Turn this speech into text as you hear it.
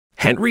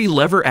Henry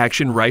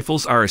lever-action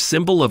rifles are a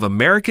symbol of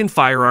American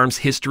firearms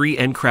history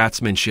and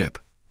craftsmanship.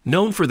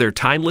 Known for their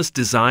timeless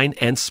design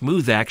and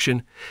smooth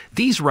action,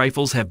 these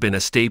rifles have been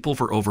a staple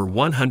for over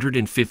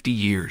 150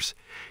 years.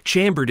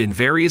 Chambered in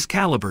various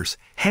calibers,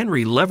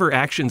 Henry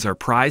lever-actions are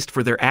prized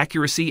for their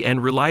accuracy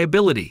and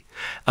reliability,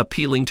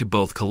 appealing to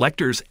both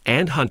collectors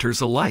and hunters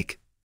alike.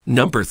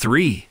 Number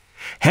 3.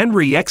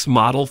 Henry X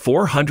Model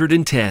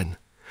 410.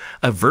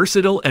 A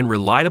versatile and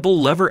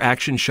reliable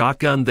lever-action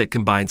shotgun that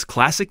combines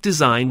classic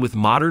design with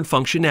modern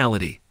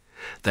functionality.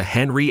 The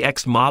Henry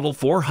X Model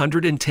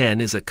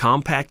 410 is a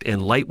compact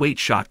and lightweight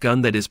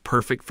shotgun that is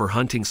perfect for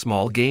hunting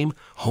small game,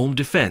 home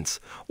defense,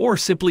 or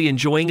simply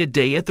enjoying a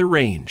day at the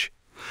range.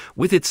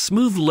 With its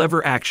smooth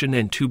lever action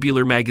and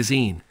tubular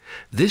magazine,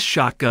 this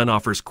shotgun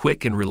offers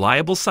quick and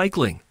reliable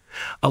cycling,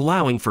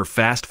 allowing for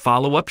fast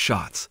follow-up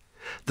shots.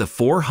 The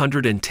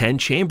 410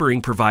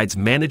 chambering provides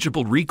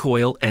manageable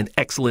recoil and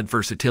excellent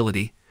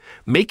versatility,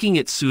 making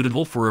it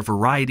suitable for a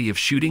variety of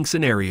shooting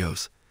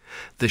scenarios.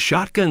 The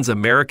shotgun's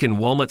American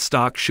walnut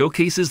stock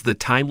showcases the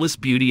timeless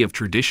beauty of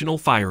traditional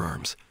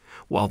firearms,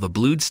 while the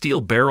blued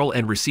steel barrel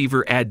and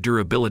receiver add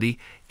durability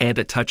and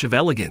a touch of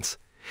elegance.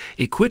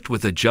 Equipped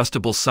with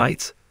adjustable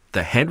sights,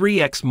 the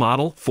Henry X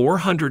Model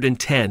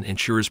 410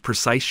 ensures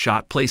precise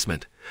shot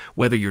placement,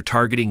 whether you're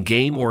targeting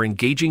game or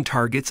engaging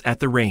targets at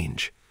the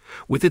range.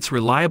 With its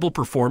reliable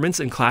performance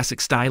and classic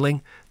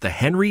styling, the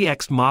Henry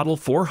X Model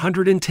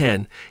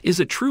 410 is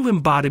a true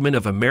embodiment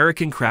of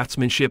American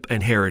craftsmanship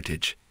and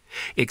heritage.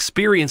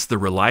 Experience the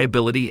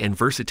reliability and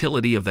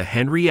versatility of the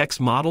Henry X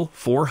Model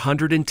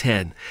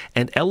 410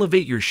 and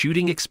elevate your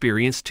shooting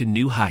experience to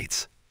new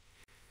heights.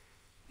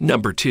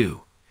 Number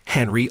 2.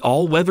 Henry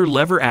All-Weather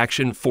Lever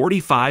Action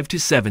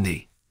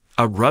 45-70.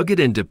 A rugged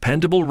and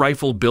dependable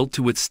rifle built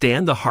to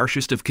withstand the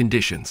harshest of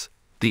conditions.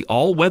 The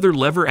all-weather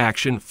lever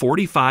action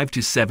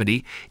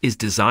 45-70 is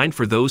designed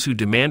for those who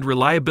demand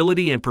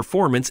reliability and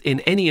performance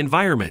in any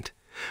environment.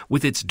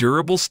 With its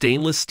durable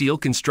stainless steel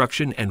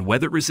construction and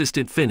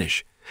weather-resistant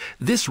finish,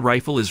 this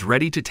rifle is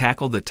ready to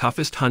tackle the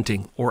toughest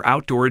hunting or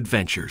outdoor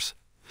adventures.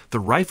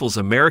 The rifle's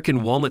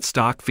American walnut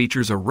stock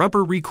features a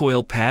rubber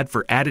recoil pad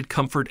for added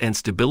comfort and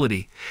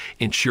stability,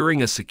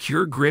 ensuring a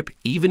secure grip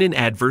even in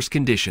adverse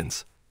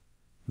conditions.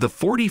 The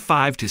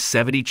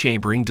 45-70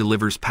 chambering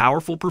delivers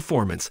powerful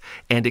performance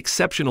and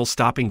exceptional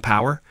stopping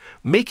power,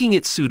 making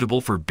it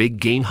suitable for big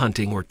game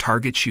hunting or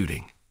target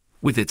shooting.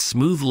 With its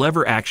smooth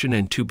lever action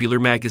and tubular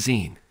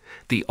magazine,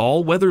 the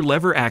all-weather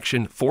lever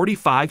action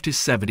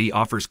 45-70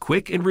 offers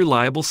quick and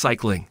reliable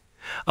cycling,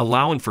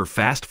 allowing for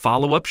fast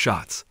follow-up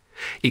shots.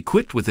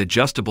 Equipped with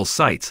adjustable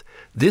sights,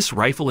 this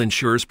rifle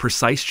ensures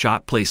precise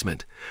shot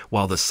placement,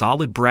 while the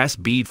solid brass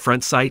bead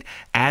front sight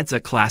adds a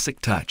classic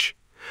touch.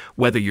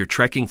 Whether you're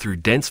trekking through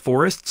dense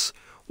forests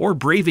or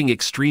braving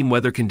extreme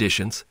weather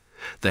conditions,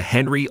 the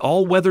Henry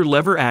All-Weather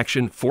Lever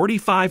Action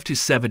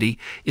 45-70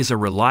 is a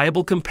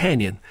reliable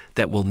companion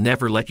that will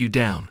never let you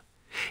down.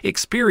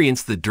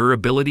 Experience the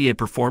durability and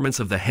performance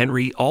of the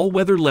Henry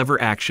All-Weather Lever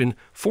Action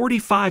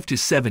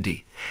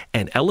 45-70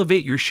 and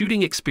elevate your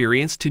shooting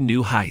experience to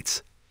new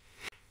heights.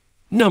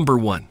 Number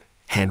 1.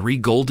 Henry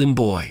Golden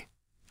Boy.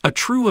 A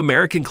true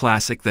American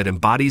classic that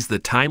embodies the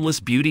timeless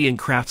beauty and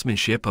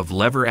craftsmanship of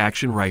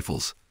lever-action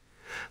rifles.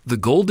 The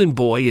Golden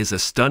Boy is a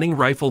stunning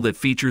rifle that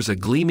features a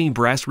gleaming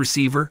brass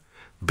receiver,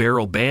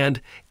 barrel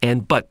band,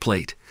 and butt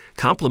plate,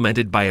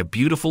 complemented by a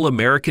beautiful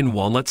American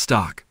walnut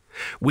stock.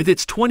 With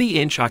its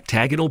 20-inch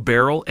octagonal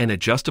barrel and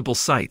adjustable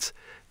sights,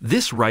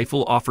 this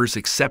rifle offers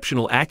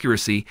exceptional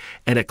accuracy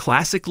and a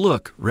classic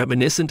look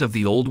reminiscent of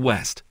the Old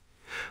West.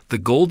 The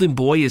Golden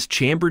Boy is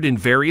chambered in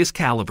various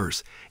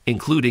calibers,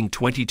 including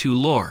 22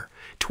 Lore,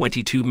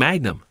 22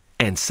 Magnum,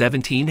 and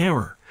 17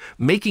 Hammer,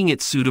 making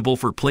it suitable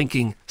for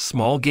plinking,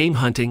 small game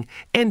hunting,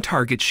 and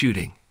target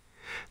shooting.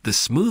 The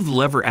smooth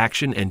lever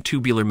action and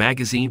tubular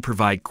magazine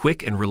provide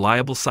quick and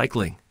reliable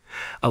cycling,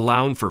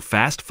 allowing for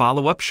fast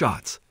follow-up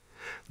shots.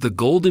 The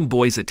Golden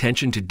Boy's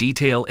attention to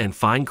detail and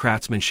fine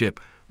craftsmanship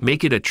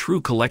make it a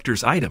true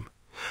collector's item,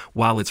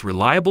 while its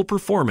reliable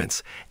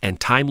performance and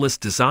timeless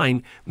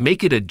design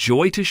make it a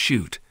joy to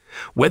shoot.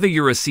 Whether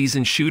you're a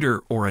seasoned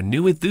shooter or a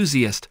new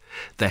enthusiast,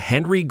 the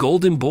Henry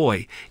Golden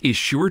Boy is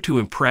sure to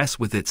impress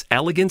with its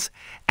elegance,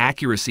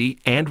 accuracy,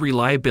 and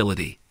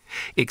reliability.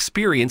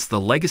 Experience the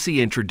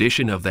legacy and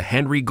tradition of the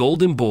Henry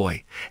Golden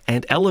Boy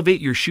and elevate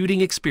your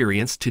shooting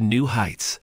experience to new heights.